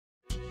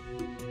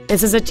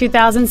This is a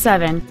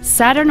 2007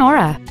 Saturn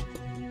Aura.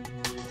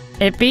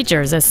 It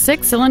features a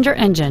 6-cylinder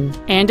engine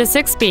and a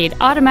 6-speed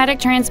automatic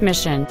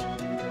transmission.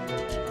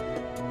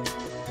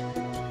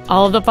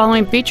 All of the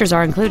following features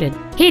are included: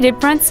 heated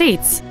front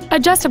seats,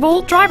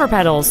 adjustable driver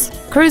pedals,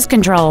 cruise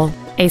control,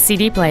 a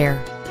CD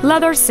player,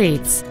 leather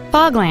seats,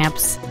 fog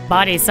lamps,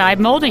 body side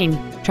molding,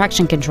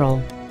 traction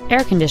control,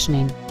 air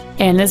conditioning,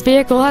 and this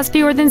vehicle has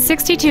fewer than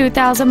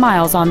 62,000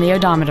 miles on the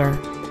odometer.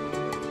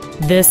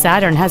 This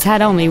Saturn has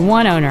had only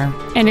one owner,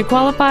 and it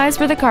qualifies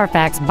for the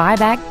Carfax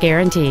buyback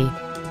guarantee.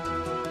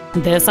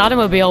 This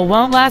automobile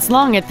won't last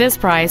long at this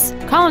price.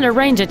 Call and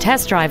arrange a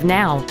test drive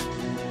now.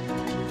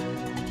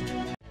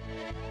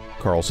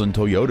 Carlson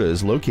Toyota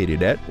is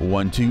located at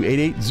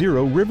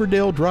 12880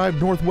 Riverdale Drive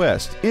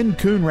Northwest in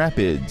Coon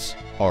Rapids.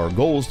 Our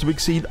goal is to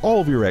exceed all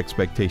of your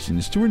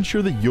expectations to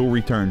ensure that you'll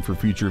return for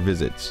future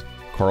visits.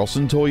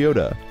 Carlson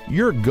Toyota,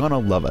 you're gonna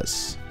love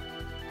us.